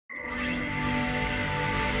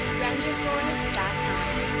rangerforest.com.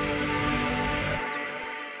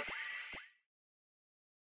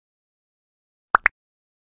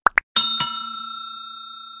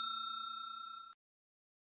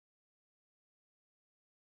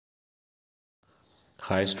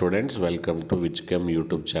 Hi students, welcome to Chem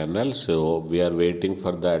YouTube channel. So we are waiting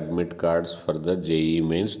for the admit cards for the JEE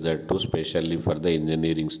Mains, that too specially for the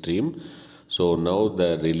engineering stream. So now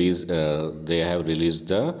they have released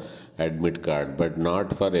the admit card, but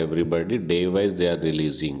not for everybody. Day wise they are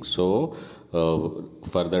releasing. So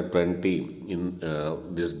for the 20 in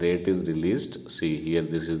this date is released. See here,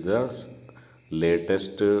 this is the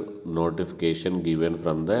latest notification given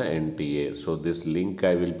from the NTA. So this link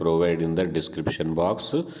I will provide in the description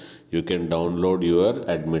box. You can download your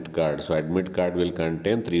admit card. So admit card will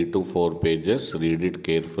contain 3 to 4 pages. Read it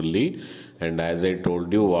carefully, and as I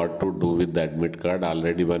told you what to do with the admit card,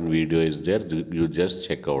 already one video is there. You just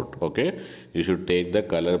check out. Okay, you should take the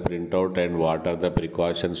color printout and what are the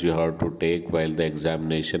precautions you have to take while the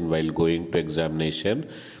examination, while going to examination.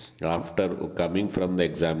 After coming from the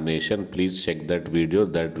examination, please check that video.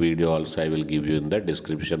 That video also I will give you in the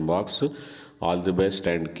description box. All the best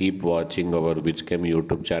and keep watching our Chem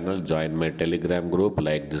YouTube channel. Join my Telegram group,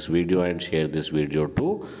 like this video and share this video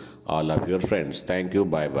to all of your friends. Thank you.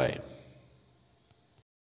 Bye bye.